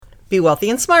Be Wealthy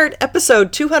and Smart,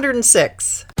 episode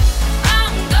 206.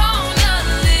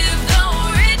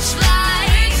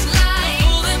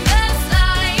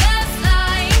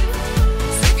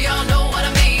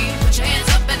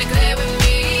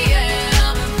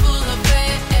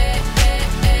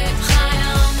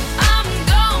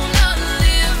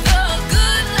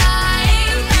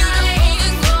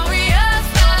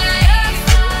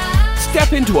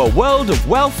 Step into a world of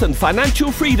wealth and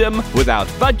financial freedom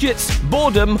without budgets,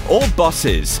 boredom, or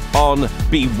bosses on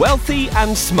Be Wealthy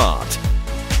and Smart.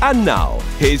 And now,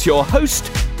 here's your host,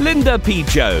 Linda P.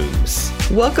 Jones.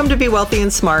 Welcome to Be Wealthy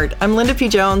and Smart. I'm Linda P.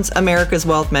 Jones, America's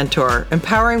Wealth Mentor,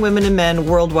 empowering women and men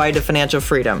worldwide to financial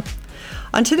freedom.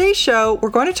 On today's show, we're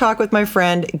going to talk with my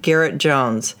friend, Garrett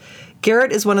Jones.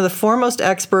 Garrett is one of the foremost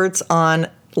experts on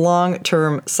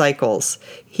long-term cycles.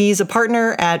 He's a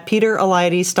partner at Peter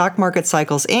Eliades Stock Market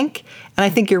Cycles, Inc., and I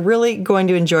think you're really going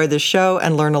to enjoy this show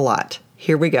and learn a lot.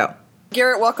 Here we go.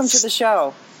 Garrett, welcome to the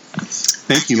show.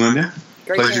 Thank you, Linda.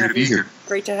 Pleasure to be here.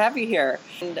 Great to have you here.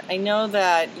 And I know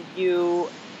that you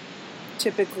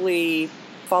typically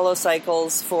follow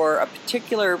cycles for a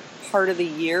particular part of the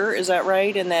year, is that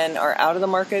right? And then are out of the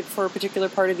market for a particular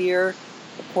part of the year,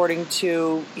 according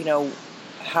to,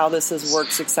 how this has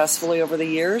worked successfully over the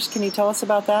years. Can you tell us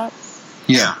about that?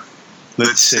 Yeah.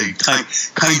 Let's say kind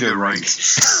of right.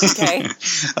 Okay.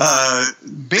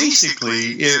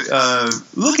 Basically,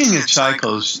 looking at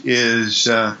cycles is,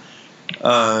 we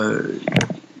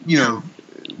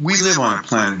live on a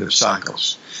planet of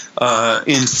cycles.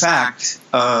 In fact,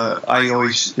 I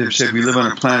always have said we live on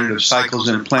a planet of cycles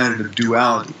and a planet of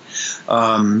duality.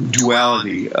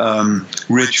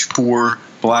 Rich, poor,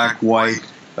 black, white,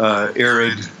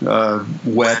 arid,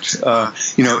 wet,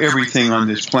 everything on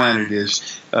this planet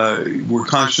is, we're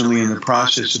constantly in the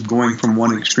process of going from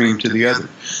one extreme to the other.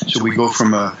 So we go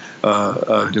from a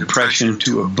depression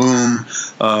to a boom,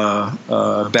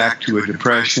 back to a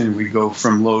depression. We go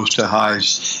from lows to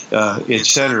highs,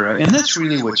 etc. And that's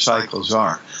really what cycles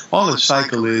are. All a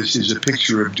cycle is a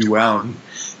picture of duality.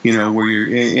 Where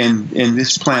you're, and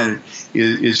this planet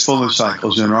is full of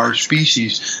cycles, and our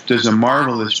species does a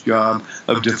marvelous job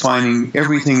of defining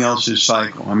everything else as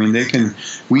cycle. I mean,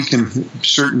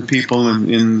 certain people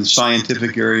in the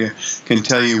scientific area can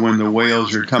tell you when the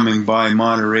whales are coming by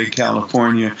Monterey,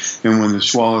 California, and when the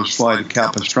swallows fly to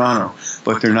Capistrano,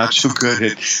 but they're not so good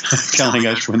at telling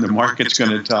us when the market's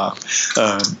going to top.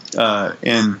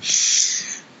 And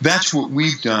that's what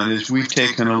we've done, is we've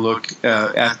taken a look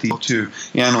to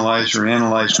analyze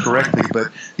correctly, but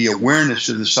the awareness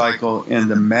of the cycle and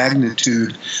the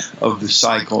magnitude of the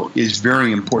cycle is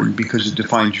very important because it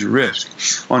defines your risk.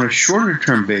 On a shorter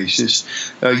term basis,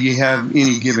 you have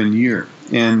any given year,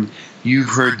 and you've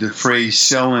heard the phrase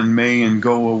sell in May and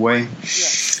go away.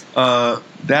 Yes.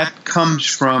 That comes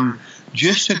from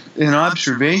just an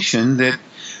observation that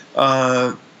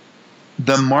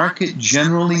the market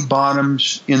generally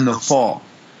bottoms in the fall.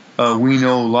 We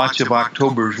know lots of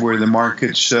Octobers where the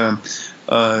markets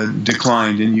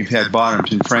declined and you've had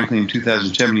bottoms. And frankly, in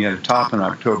 2007, you had a top in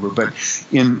October. But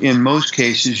in most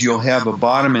cases, you'll have a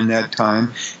bottom in that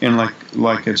time. And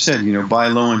like I said, buy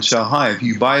low and sell high. If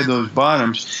you buy those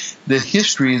bottoms, the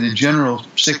history, the general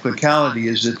cyclicality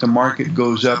is that the market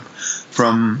goes up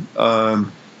from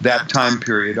that time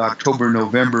period, October,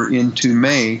 November into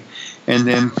May. And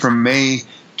then from May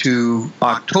to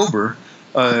October,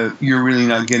 you're really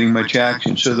not getting much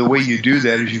action. So the way you do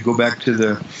that is you go back to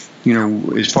the,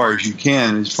 as far as you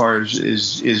can, as far as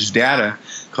is data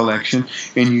collection,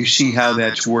 and you see how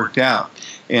that's worked out.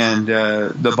 And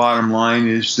the bottom line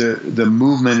is the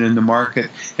movement in the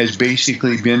market has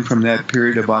basically been from that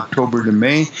period of October to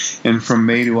May, and from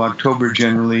May to October,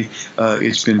 generally,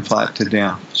 it's been flat to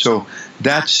down. So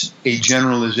that's a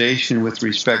generalization with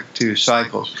respect to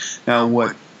cycles. Now,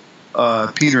 what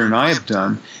Peter and I have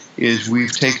done is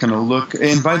we've taken a look,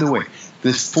 and by the way,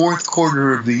 the fourth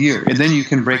quarter of the year, and then you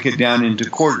can break it down into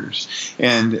quarters,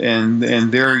 and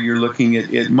there you're looking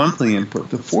at monthly input.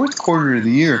 The fourth quarter of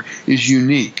the year is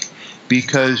unique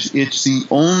because it's the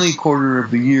only quarter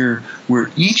of the year where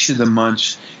each of the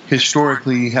months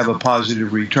historically have a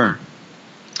positive return.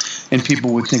 And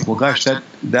people would think, well, gosh, that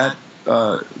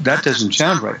doesn't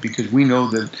sound right, because we know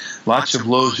that lots of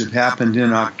lows have happened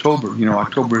in October.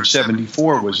 October of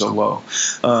 74 was a low.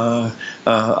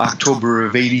 October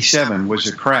of 87 was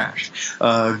a crash.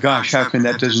 Gosh, how can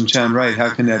that doesn't sound right? How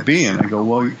can that be? And I go,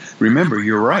 well, remember,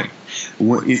 you're right.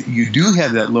 You do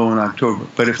have that low in October.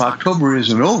 But if October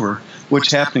isn't over,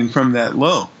 what's happening from that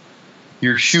low?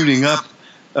 You're shooting up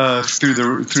through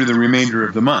the remainder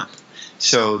of the month.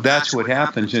 So that's what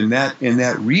happens in that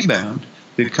rebound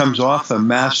that comes off a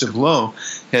massive low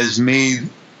has made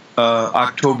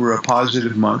October a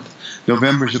positive month,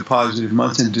 November's a positive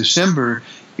month, and December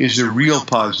is a real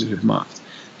positive month.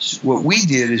 So what we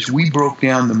did is we broke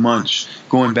down the months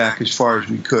going back as far as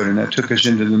we could, and that took us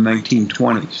into the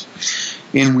 1920s.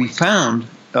 And we found,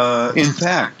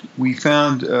 we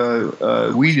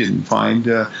didn't find,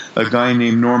 a guy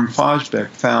named Norm Fosbeck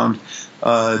found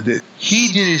that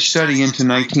he did his study into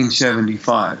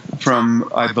 1975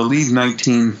 from, I believe,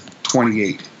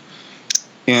 1928.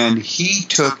 And he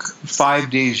took 5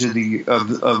 days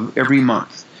of every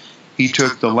month. He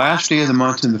took the last day of the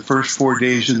month and the first 4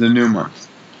 days of the new month.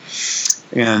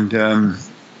 And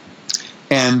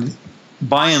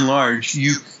by and large,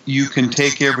 you can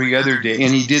take every other day.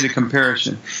 And he did a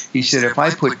comparison. He said, if I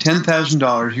put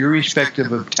 $10,000,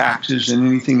 irrespective of taxes and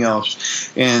anything else,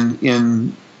 and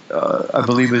in I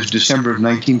believe it was December of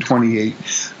 1928,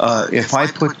 if I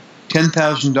put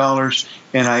 $10,000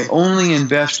 and I only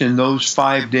invest in those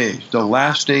 5 days, the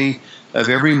last day of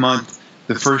every month,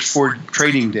 the first 4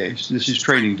 trading days, this is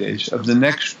trading days, of the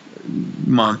next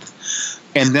month,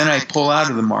 and then I pull out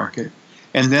of the market,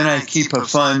 and then I keep a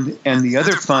fund, and the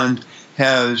other fund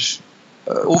has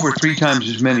over 3 times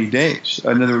as many days.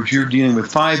 In other words, you're dealing with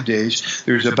 5 days.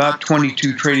 There's about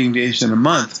 22 trading days in a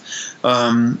month.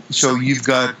 So you've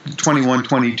got 21,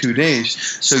 22 days.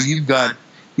 So you've got,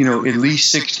 at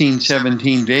least 16,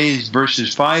 17 days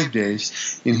versus 5 days.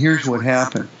 And here's what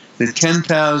happened. The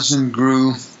 10,000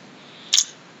 grew,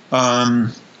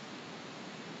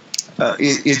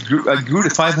 it grew to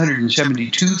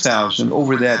 572,000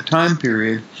 over that time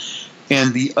period.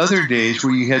 And the other days,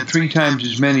 where you had 3 times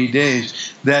as many days,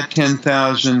 that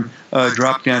 10,000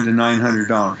 dropped down to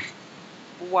 $900.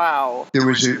 Wow. There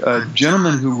was a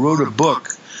gentleman who wrote a book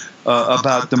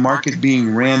about the market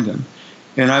being random.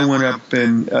 And I went up,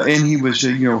 and he was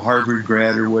a Harvard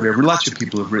grad or whatever. Lots of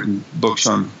people have written books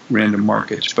on random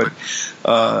markets. But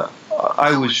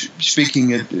I was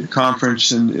speaking at the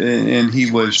conference, and he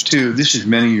was too. This is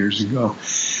many years ago.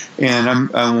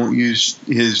 And I won't use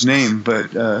his name,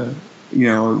 but we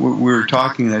were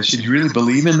talking, and I said, "You really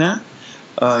believe in that?"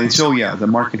 And so, yeah, the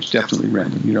market's definitely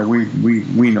random.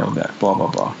 We know that. Blah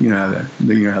blah blah. You know how that.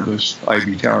 You know how those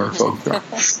Ivy Tower folk are.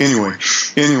 Anyway,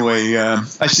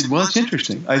 I said, "Well, it's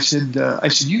interesting." I said,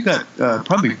 "You got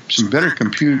probably some better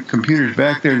computers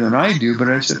back there than I do." But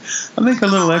I said, "I'll make a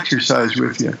little exercise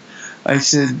with you." I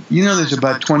said, "There's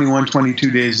about 21,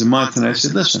 22 days a month," and I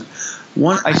said, "Listen,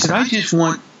 I just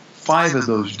want 5 of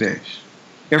those days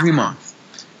every month.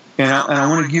 And I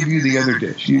want to give you the other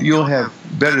days. You'll have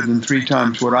better than 3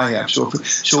 times what I have. So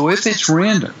if it's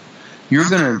random, you're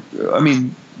going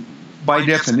to, by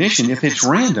definition, if it's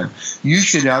random, you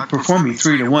should outperform me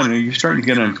 3-1, and you're starting to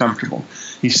get uncomfortable."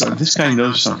 He said, "This guy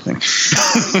knows something."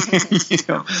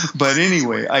 But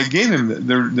anyway, I gave him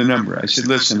the number. I said,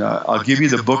 "Listen, I'll give you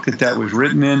the book that was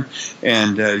written in,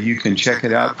 and you can check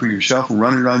it out for yourself and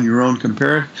run it on your own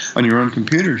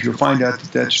computers. You'll find out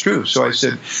that that's true." So I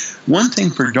said, "One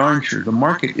thing for darn sure, the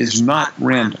market is not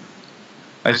random."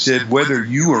 I said, "Whether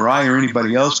you or I or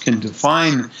anybody else can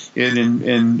define it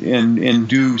and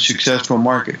do successful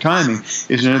market timing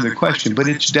is another question, but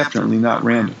it's definitely not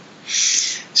random."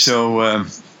 So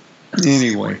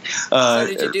anyway. So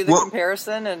did you do the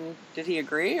comparison, and did he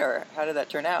agree, or how did that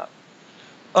turn out?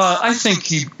 I think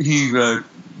he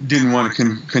didn't want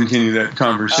to continue that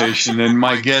conversation. And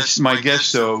my guess,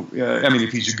 though,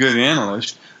 if he's a good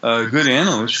analyst,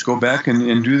 go back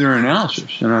and do their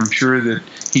analysis. And I'm sure that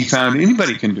he found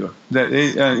anybody can do it. That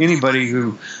anybody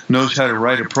who knows how to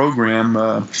write a program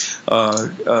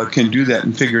can do that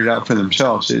and figure it out for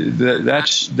themselves.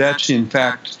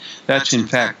 That's in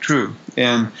fact true.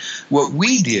 And what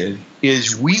we did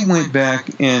is we went back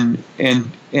and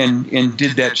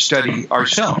did that study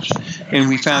ourselves, and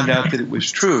we found out that it was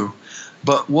true.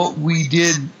 But what we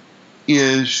did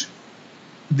is,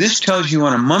 this tells you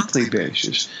on a monthly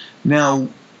basis. Now,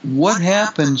 what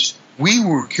happens, we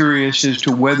were curious as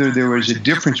to whether there was a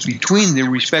difference between the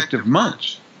respective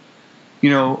months.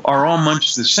 Are all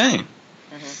months the same?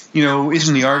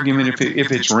 Isn't the argument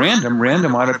if it's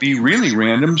random ought to be really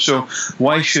random, so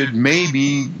why should May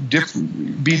be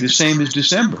the same as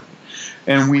December?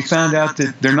 And we found out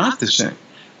that they're not the same.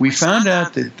 We found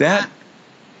out that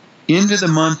end of the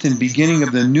month and beginning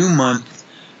of the new month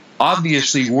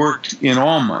obviously worked in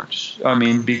all months.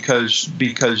 Because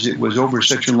it was over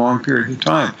such a long period of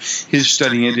time. His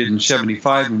study ended in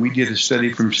 75, and we did a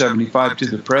study from 75 to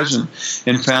the present,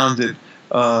 and found that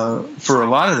for a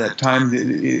lot of that time,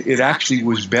 it actually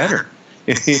was better.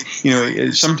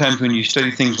 Sometimes when you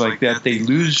study things like that, they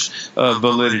lose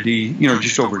validity,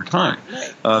 just over time.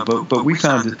 But we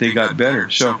found that they got better.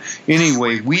 So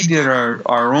anyway, we did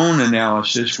our own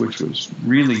analysis, which was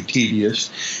really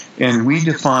tedious, and we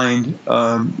defined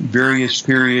various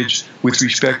periods with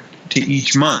respect to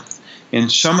each month.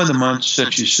 And some of the months,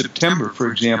 such as September,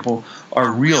 for example,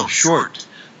 are real short.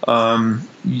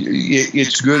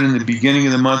 It's good in the beginning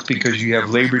of the month because you have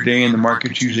Labor Day and the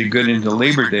market's usually good into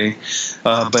Labor Day.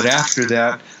 But after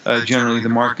that, generally the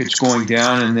market's going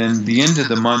down, and then the end of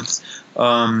the month,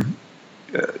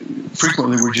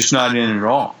 frequently we're just not in at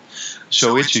all.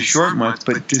 So it's a short month,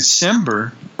 but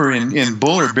December in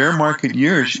bull or bear market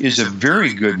years is a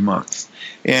very good month.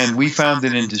 And we found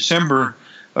that in December,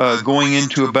 going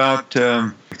into about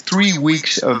 3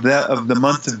 weeks of the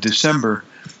month of December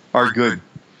are good.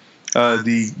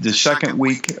 The second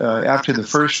week after the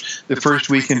first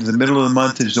week into the middle of the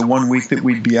month is the 1 week that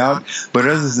we'd be out. But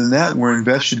other than that, we're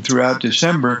invested throughout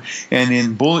December, and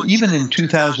even in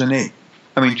 2008.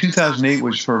 2008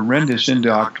 was horrendous into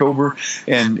October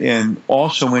and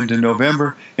also into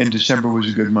November, and December was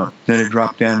a good month. Then it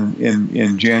dropped down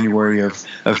in January of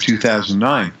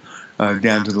 2009,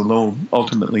 down to the low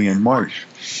ultimately in March.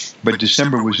 But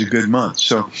December was a good month.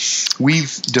 So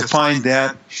we've defined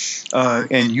that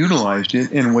and utilized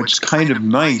it. And what's kind of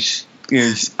nice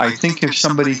is I think if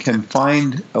somebody can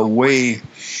find a way,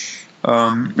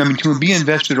 to be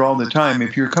invested all the time,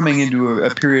 if you're coming into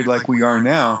a period like we are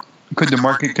now, could the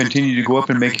market continue to go up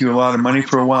and make you a lot of money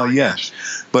for a while? Yes.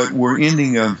 But we're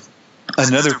ending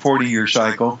another 40-year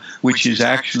cycle, which is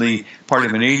actually part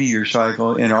of an 80-year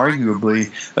cycle, and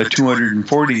arguably a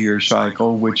 240-year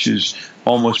cycle, which is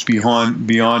almost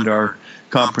beyond our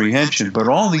comprehension. But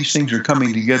all these things are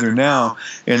coming together now,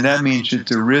 and that means that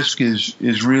the risk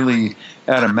is really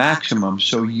at a maximum.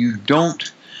 So you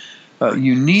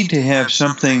need to have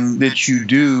something that you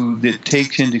do that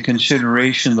takes into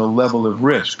consideration the level of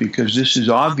risk, because this is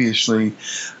obviously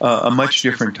a much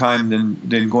different time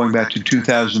than going back to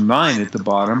 2009 at the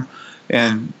bottom,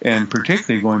 and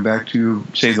particularly going back to,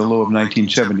 say, the low of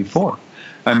 1974.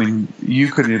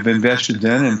 You could have invested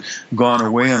then and gone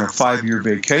away on a 5-year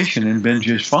vacation and been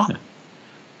just fine.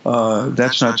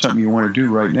 That's not something you want to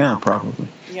do right now, probably.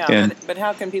 Yeah, but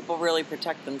how can people really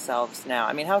protect themselves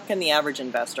now? How can the average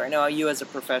investor, I know you as a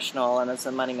professional and as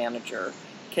a money manager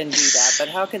can do that, but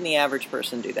how can the average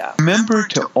person do that? Remember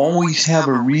to always have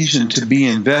a reason to be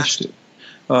invested.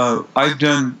 I've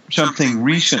done something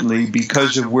recently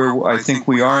because of where I think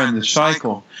we are in the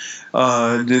cycle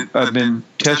that I've been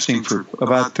testing for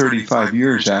about 35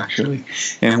 years, actually,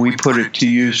 and we put it to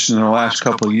use in the last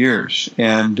couple of years.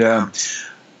 And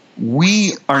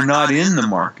we are not in the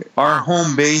market. Our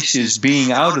home base is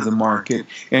being out of the market,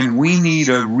 and we need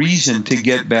a reason to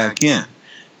get back in.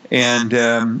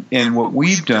 And what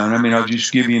we've done, I'll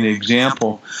just give you an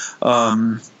example.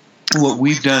 What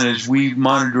we've done is we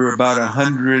monitor about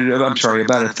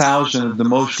 1,000 of the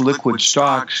most liquid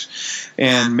stocks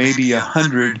and maybe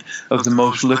 100 of the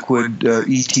most liquid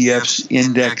ETFs,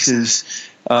 indexes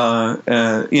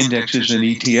and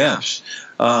ETFs.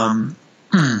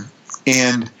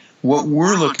 And what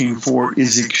we're looking for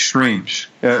is extremes.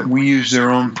 We use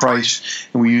their own price,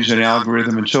 and we use an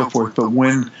algorithm and so forth. But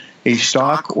when a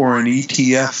stock or an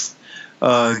ETF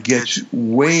gets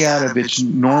way out of its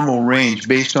normal range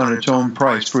based on its own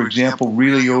price, for example,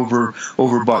 really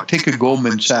overbought. Take a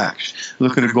Goldman Sachs.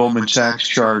 Look at a Goldman Sachs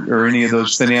chart or any of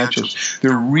those financials.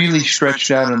 They're really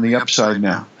stretched out on the upside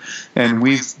now. And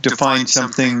we've defined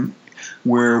something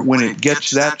where when it gets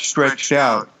that stretched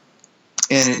out,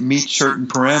 and it meets certain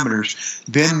parameters,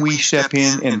 then we step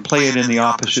in and play it in the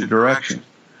opposite direction.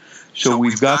 So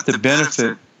we've got the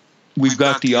benefit, we've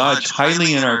got the odds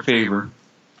highly in our favor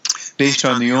based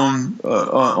on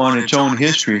on its own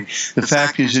history. The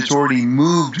fact is it's already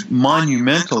moved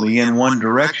monumentally in one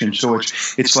direction, so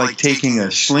it's like taking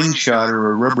a slingshot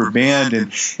or a rubber band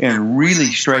and really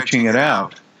stretching it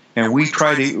out. And we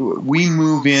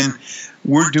move in,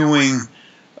 we're doing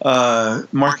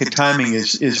market timing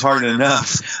is hard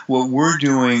enough. What we're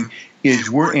doing is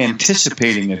we're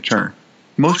anticipating a turn.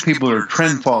 Most people are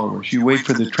trend followers. You wait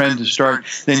for the trend to start,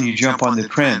 then you jump on the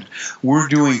trend. We're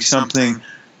doing something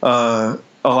a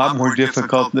lot more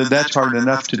difficult. That's hard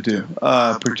enough to do,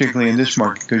 particularly in this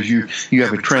market, because you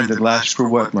have a trend that lasts for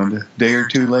what, Linda? Day or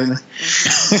two lately?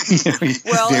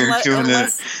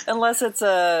 Unless it's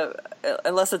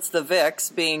the VIX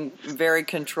being very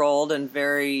controlled and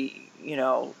very,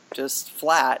 just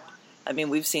flat.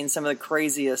 We've seen some of the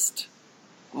craziest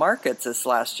markets this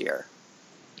last year.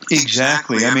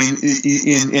 Exactly. In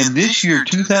this year,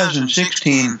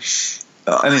 2016,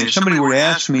 if somebody were to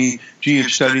ask me, gee,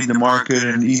 you've studied the market,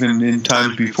 and even in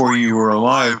times before you were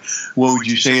alive, what would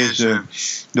you say is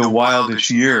the wildest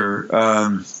year?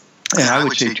 And I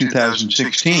would say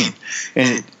 2016.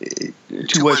 And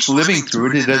to us living through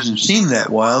it, it doesn't seem that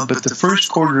wild, but the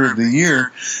first quarter of the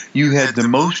year, you had the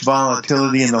most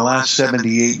volatility in the last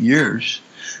 78 years,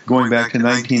 going back to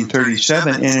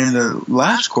 1937. And in the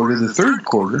last quarter, the third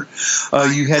quarter,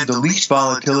 you had the least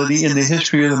volatility in the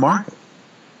history of the market.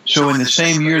 So in the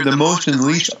same year, the most and the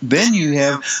least, then you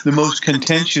have the most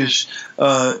contentious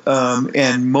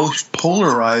and most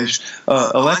polarized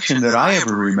election that I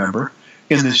ever remember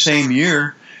in the same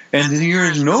year, and the year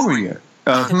isn't over yet.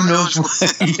 Who knows?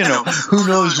 Who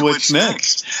knows what's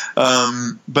next?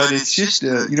 But it's just,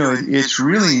 it's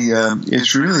really,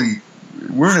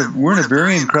 we're in a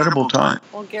very incredible time.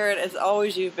 Well, Garrett, as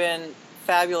always, you've been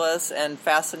fabulous and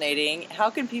fascinating. How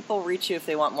can people reach you if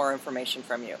they want more information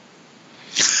from you?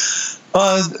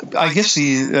 I guess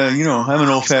I'm an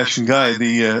old-fashioned guy.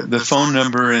 The phone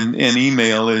number and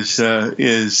email is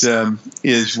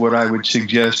what I would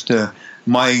suggest. The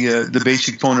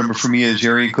basic phone number for me is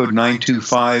area code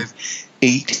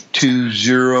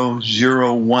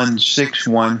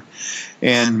 925-820-0161,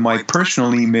 and my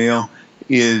personal email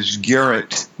is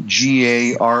Garrett,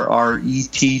 Garrett,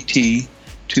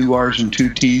 2 R's and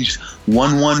 2 T's,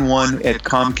 111 at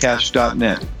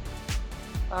Comcast.net.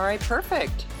 All right,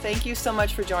 perfect. Thank you so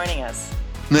much for joining us.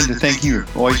 Linda, thank you.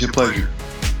 Always a pleasure.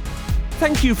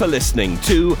 Thank you for listening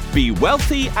to Be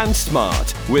Wealthy and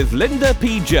Smart with Linda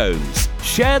P. Jones.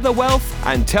 Share the wealth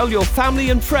and tell your family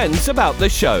and friends about the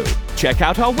show. Check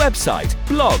out our website,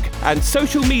 blog, and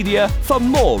social media for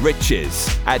more riches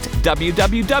at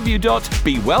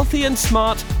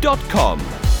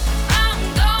www.bewealthyandsmart.com.